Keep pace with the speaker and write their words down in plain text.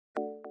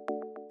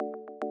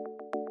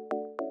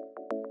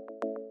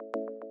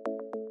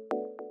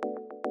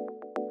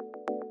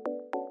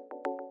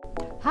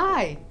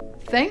Hi,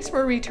 thanks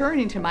for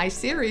returning to my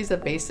series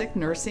of basic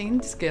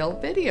nursing skill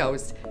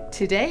videos.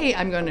 Today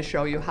I'm going to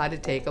show you how to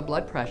take a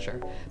blood pressure.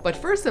 But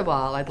first of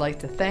all, I'd like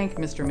to thank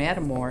Mr.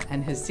 Matamore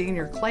and his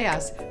senior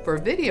class for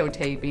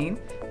videotaping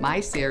my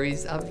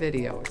series of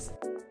videos.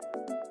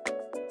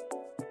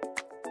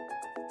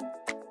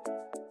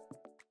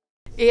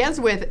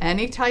 As with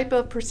any type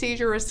of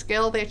procedure or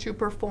skill that you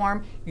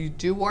perform, you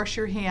do wash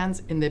your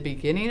hands in the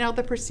beginning of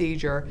the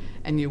procedure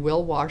and you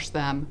will wash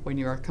them when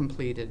you are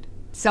completed.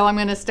 So I'm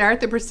going to start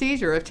the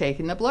procedure of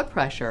taking the blood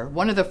pressure.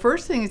 One of the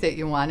first things that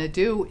you want to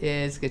do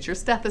is get your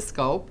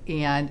stethoscope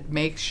and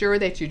make sure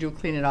that you do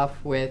clean it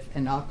off with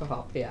an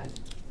alcohol pad,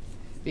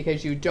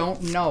 because you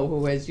don't know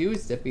who has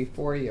used it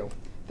before you.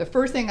 The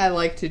first thing I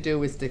like to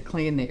do is to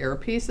clean the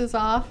earpieces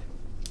off.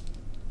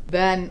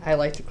 Then I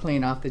like to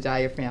clean off the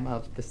diaphragm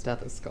of the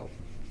stethoscope.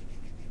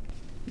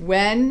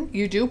 When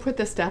you do put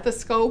the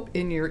stethoscope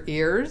in your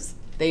ears,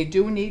 they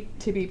do need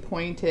to be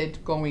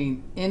pointed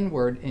going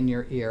inward in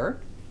your ear.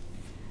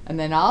 And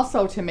then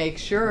also to make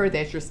sure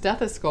that your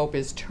stethoscope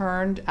is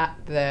turned at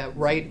the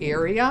right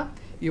area.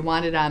 You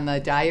want it on the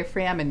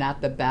diaphragm and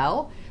not the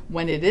bell.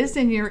 When it is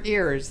in your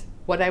ears,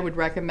 what I would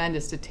recommend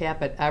is to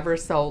tap it ever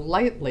so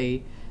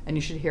lightly, and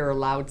you should hear a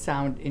loud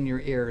sound in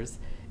your ears.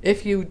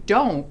 If you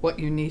don't, what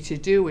you need to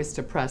do is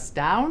to press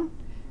down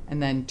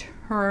and then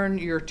turn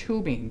your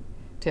tubing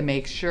to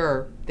make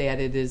sure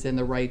that it is in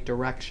the right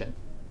direction.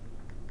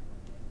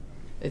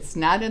 It's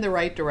not in the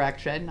right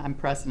direction. I'm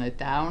pressing it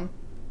down,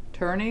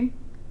 turning.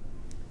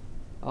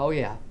 Oh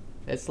yeah,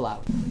 it's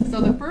loud. So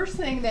the first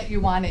thing that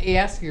you want to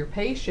ask your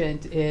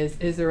patient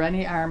is there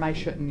any arm I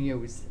shouldn't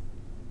use?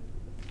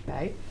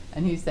 Okay,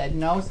 and he said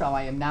no, so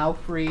I am now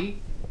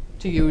free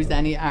to use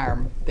any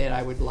arm that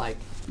I would like.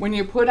 When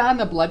you put on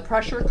the blood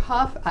pressure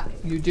cuff,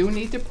 you do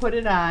need to put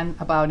it on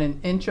about an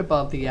inch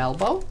above the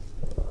elbow.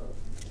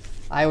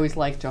 I always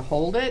like to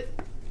hold it.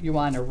 You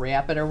want to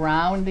wrap it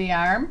around the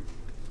arm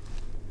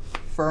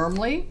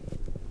firmly.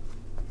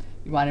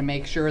 You want to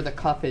make sure the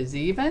cuff is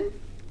even.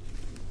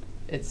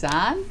 It's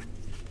on.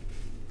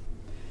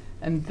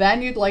 And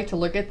then you'd like to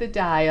look at the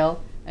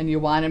dial and you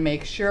want to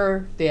make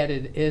sure that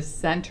it is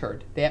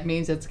centered. That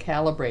means it's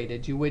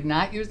calibrated. You would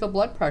not use the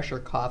blood pressure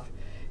cuff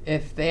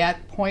if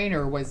that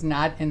pointer was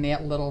not in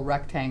that little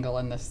rectangle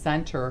in the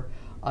center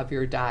of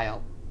your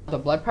dial. The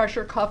blood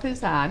pressure cuff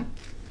is on.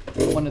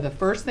 One of the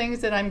first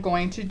things that I'm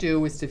going to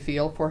do is to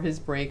feel for his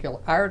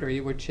brachial artery,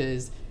 which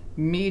is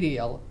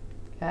medial.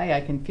 Okay,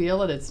 I can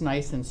feel it. It's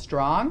nice and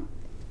strong.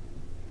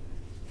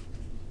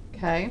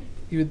 Okay,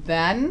 you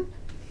then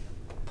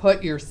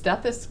put your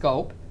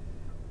stethoscope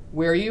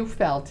where you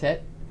felt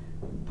it.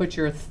 Put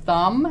your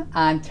thumb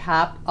on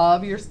top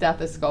of your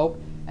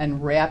stethoscope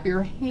and wrap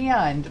your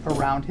hand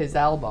around his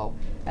elbow.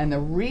 And the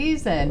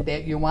reason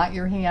that you want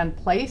your hand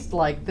placed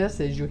like this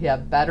is you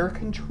have better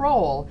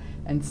control,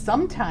 and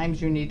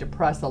sometimes you need to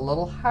press a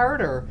little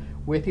harder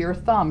with your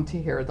thumb to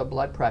hear the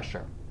blood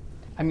pressure.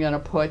 I'm going to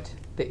put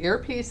the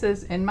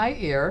earpieces in my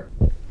ear.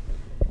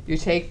 You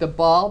take the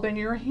bulb in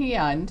your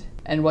hand,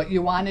 and what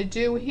you want to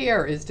do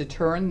here is to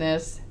turn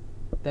the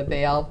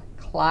valve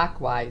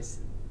clockwise.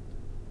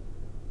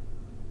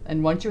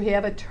 And once you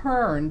have it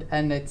turned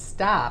and it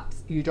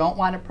stops, you don't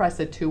want to press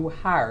it too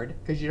hard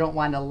because you don't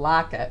want to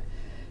lock it.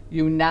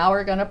 You now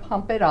are going to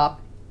pump it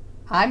up.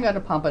 I'm going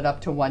to pump it up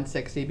to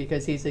 160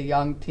 because he's a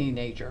young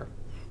teenager.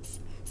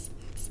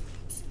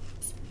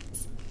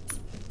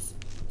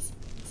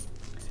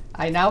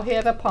 I now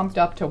have it pumped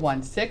up to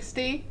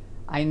 160.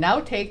 I now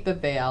take the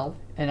valve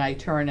and I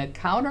turn it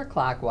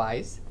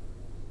counterclockwise.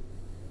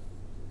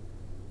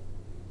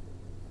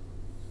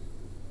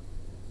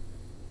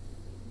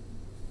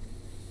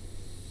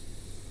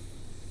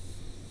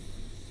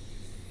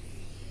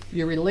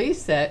 You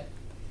release it,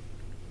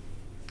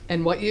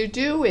 and what you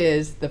do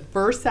is the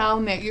first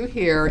sound that you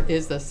hear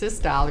is the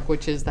systolic,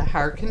 which is the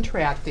heart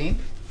contracting,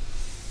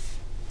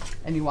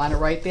 and you want to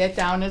write that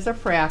down as a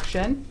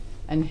fraction,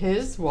 and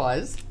his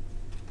was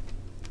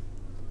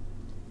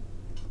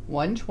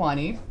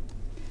 120,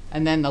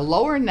 and then the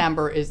lower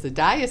number is the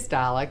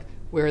diastolic,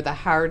 where the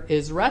heart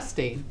is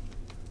resting,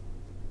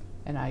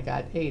 and I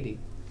got 80.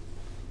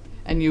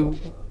 And you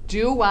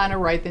do want to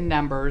write the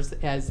numbers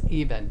as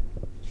even.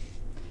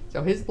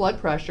 So his blood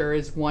pressure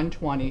is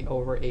 120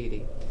 over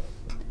 80.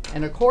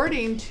 And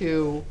according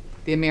to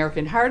the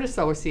American Heart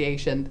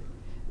Association,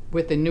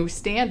 with the new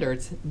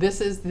standards,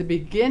 this is the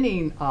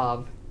beginning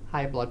of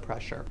high blood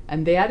pressure.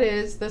 And that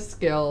is the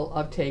skill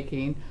of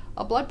taking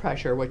a blood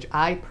pressure, which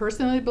I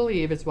personally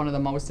believe is one of the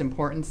most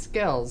important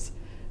skills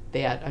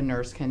that a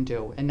nurse can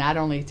do. And not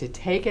only to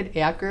take it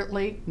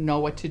accurately, know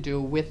what to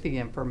do with the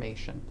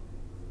information.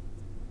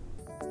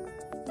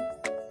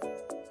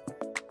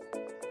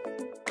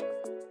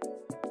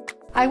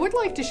 I would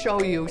like to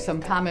show you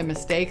some common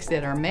mistakes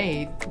that are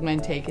made when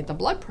taking the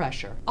blood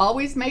pressure.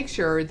 Always make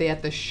sure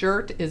that the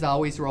shirt is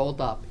always rolled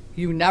up.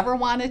 You never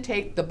want to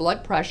take the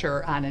blood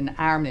pressure on an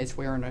arm that's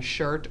wearing a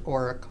shirt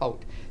or a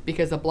coat,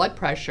 because the blood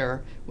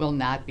pressure will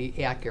not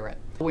be accurate.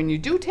 When you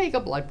do take a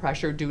blood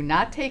pressure, do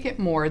not take it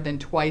more than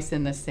twice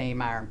in the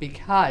same arm,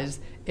 because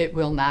it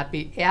will not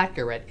be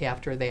accurate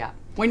after that.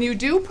 When you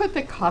do put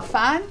the cuff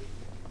on,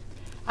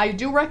 I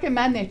do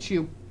recommend that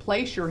you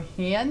place your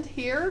hand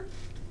here.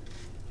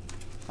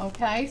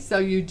 Okay, so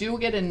you do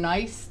get a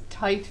nice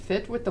tight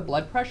fit with the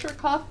blood pressure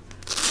cuff.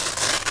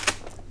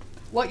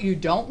 What you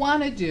don't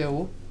want to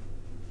do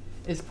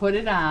is put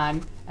it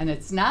on and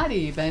it's not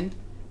even,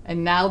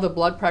 and now the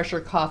blood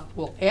pressure cuff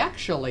will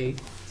actually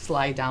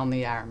slide down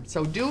the arm.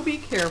 So do be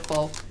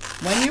careful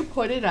when you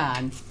put it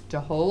on to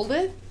hold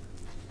it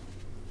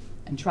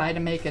and try to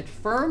make it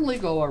firmly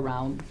go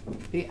around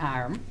the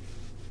arm.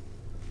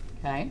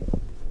 Okay,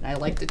 and I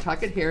like to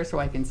tuck it here so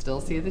I can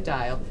still see the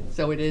dial,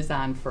 so it is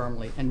on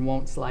firmly and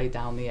won't slide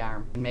down the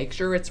arm. And make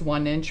sure it's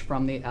 1 inch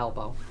from the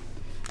elbow.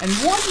 And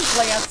one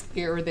last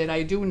error that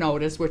I do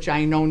notice, which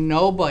I know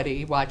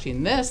nobody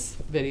watching this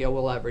video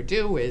will ever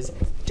do, is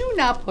do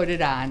not put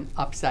it on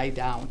upside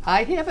down.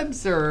 I have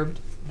observed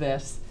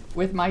this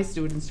with my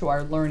students who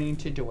are learning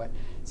to do it.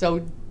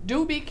 So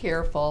do be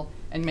careful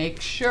and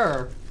make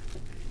sure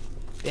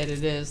that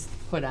it is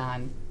put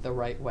on the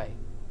right way.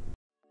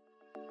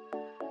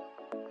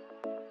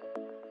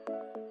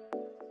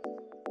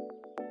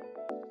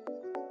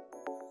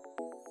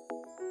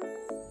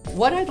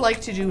 What I'd like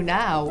to do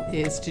now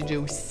is to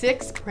do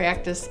 6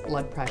 practice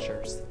blood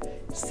pressures.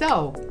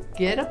 So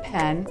get a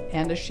pen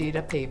and a sheet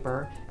of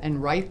paper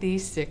and write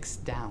these 6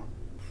 down.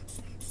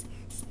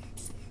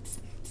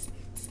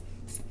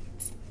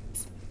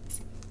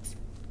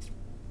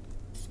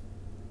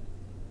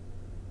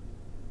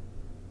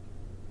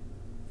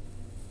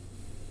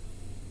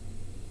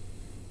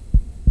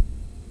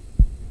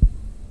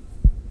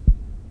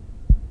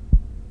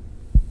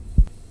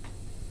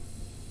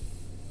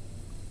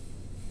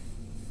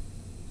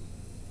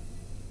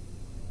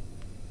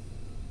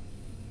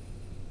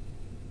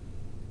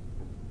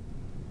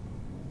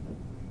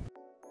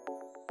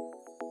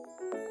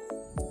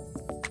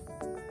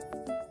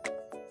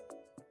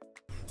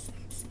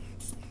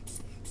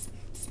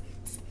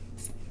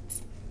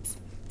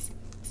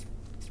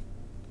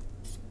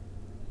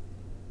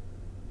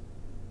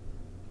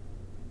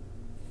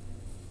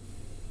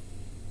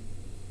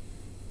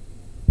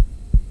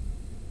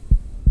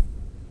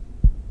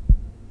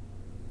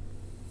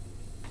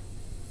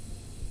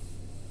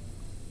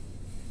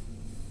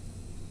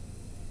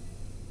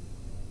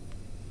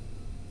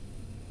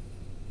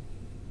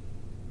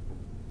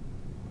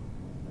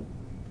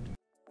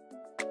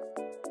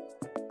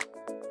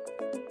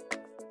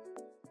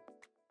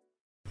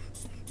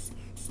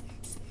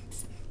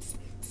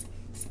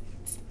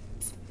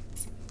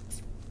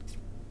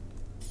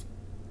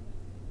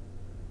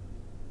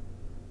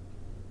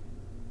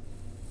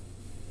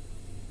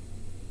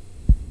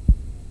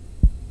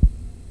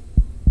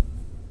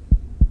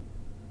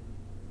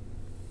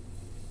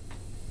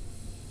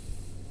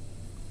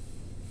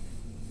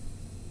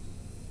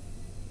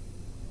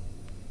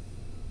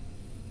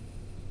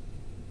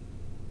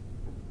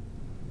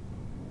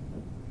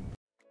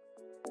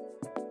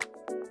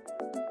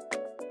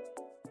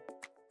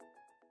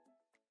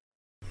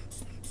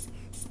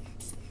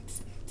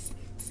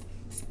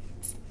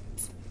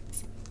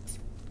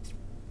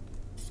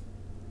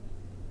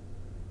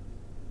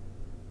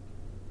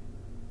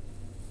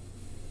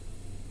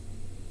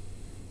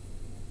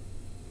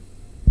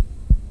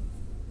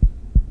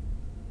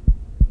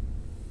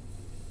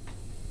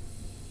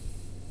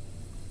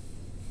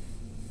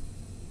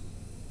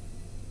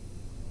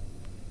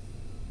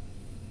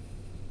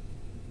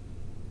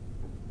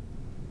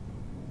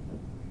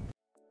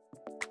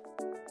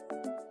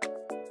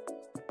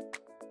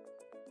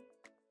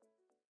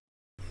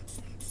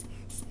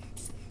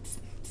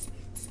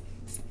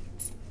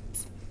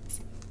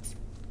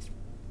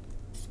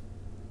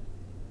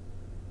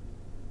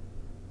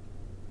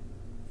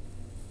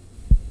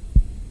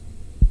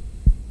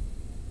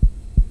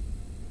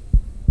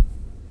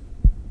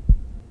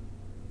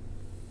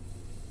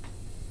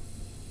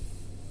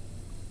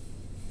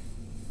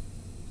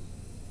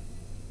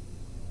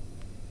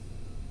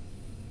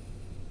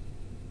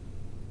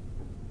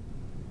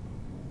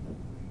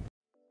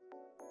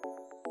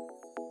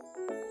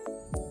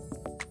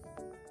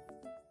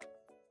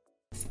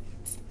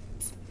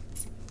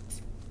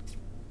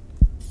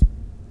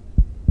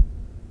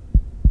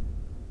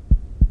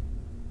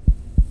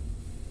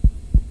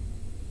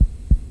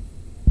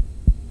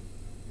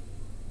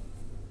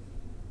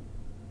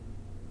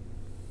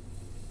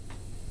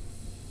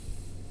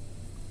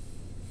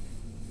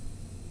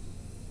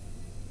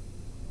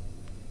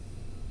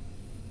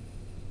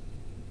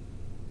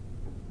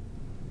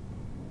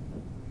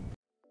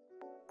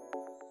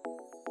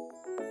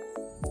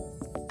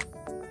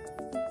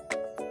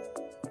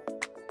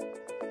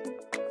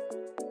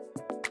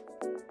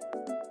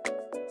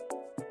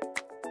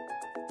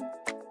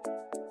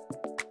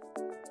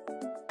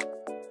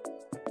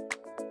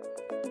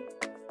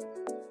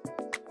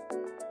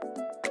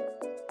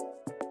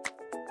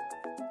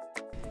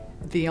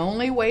 The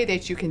only way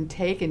that you can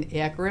take an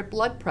accurate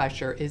blood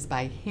pressure is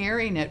by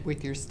hearing it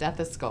with your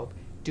stethoscope.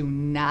 Do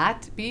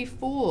not be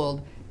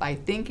fooled by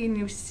thinking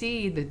you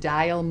see the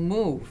dial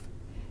move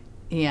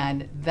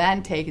and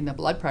then taking the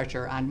blood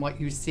pressure on what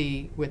you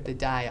see with the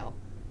dial.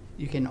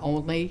 You can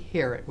only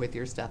hear it with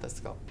your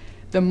stethoscope.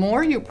 The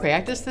more you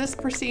practice this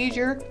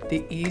procedure,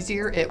 the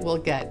easier it will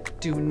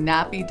get. Do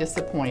not be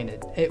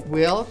disappointed. It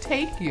will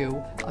take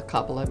you a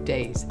couple of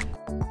days.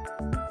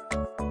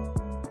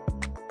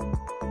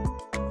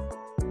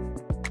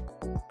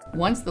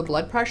 Once the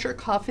blood pressure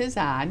cuff is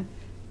on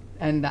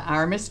and the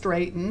arm is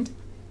straightened,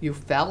 you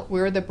felt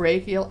where the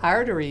brachial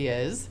artery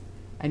is,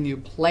 and you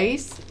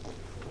place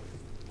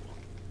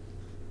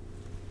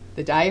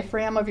the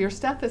diaphragm of your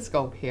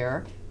stethoscope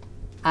here.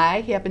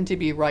 I happen to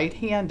be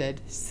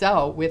right-handed,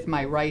 so with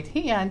my right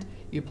hand,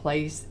 you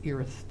place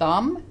your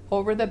thumb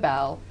over the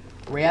bell,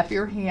 wrap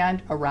your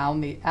hand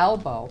around the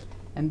elbow,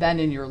 and then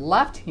in your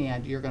left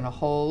hand, you're going to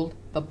hold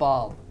the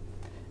bulb.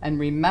 And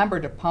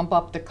remember, to pump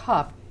up the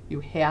cuff, you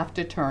have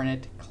to turn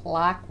it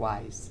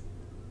clockwise,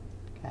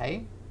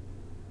 okay?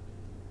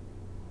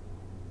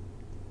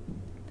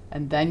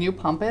 And then you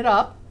pump it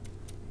up,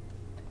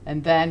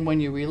 and then when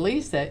you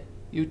release it,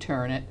 you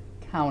turn it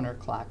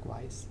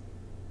counterclockwise.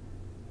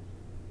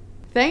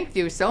 Thank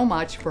you so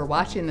much for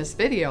watching this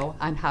video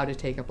on how to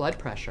take a blood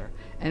pressure.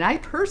 And I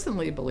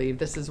personally believe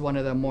this is one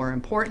of the more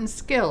important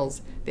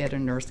skills that a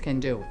nurse can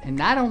do. And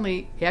not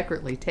only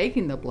accurately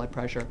taking the blood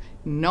pressure,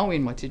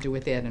 knowing what to do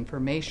with that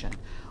information.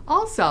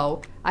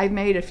 Also, I've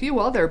made a few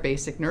other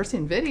basic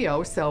nursing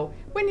videos, so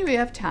when you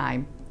have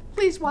time,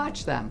 please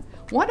watch them.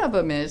 One of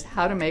them is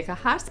how to make a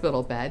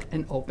hospital bed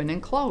and open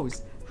and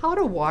close. How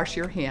to wash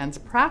your hands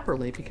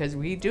properly, because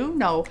we do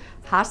know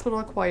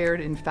hospital-acquired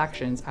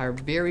infections are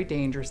very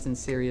dangerous and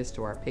serious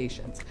to our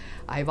patients.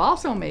 I've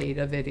also made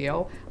a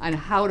video on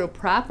how to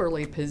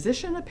properly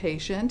position a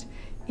patient,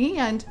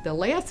 and the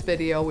last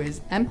video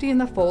is emptying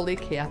the Foley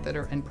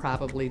catheter and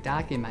probably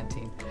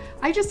documenting.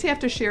 I just have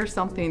to share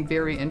something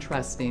very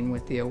interesting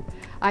with you.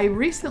 I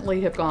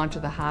recently have gone to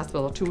the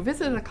hospital to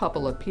visit a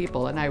couple of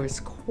people, and I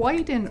was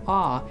quite in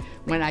awe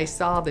when I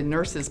saw the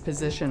nurses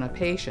position a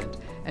patient.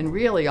 And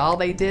really all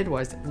they did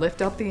was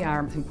lift up the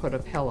arm and put a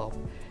pillow.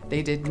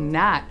 They did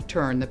not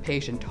turn the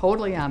patient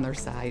totally on their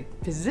side,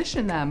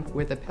 position them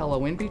with a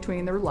pillow in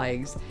between their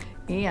legs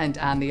and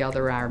on the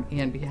other arm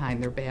and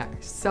behind their back.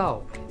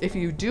 So if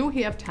you do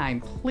have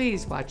time,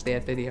 please watch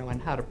that video on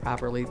how to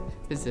properly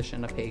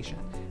position a patient.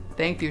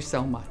 Thank you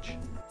so much.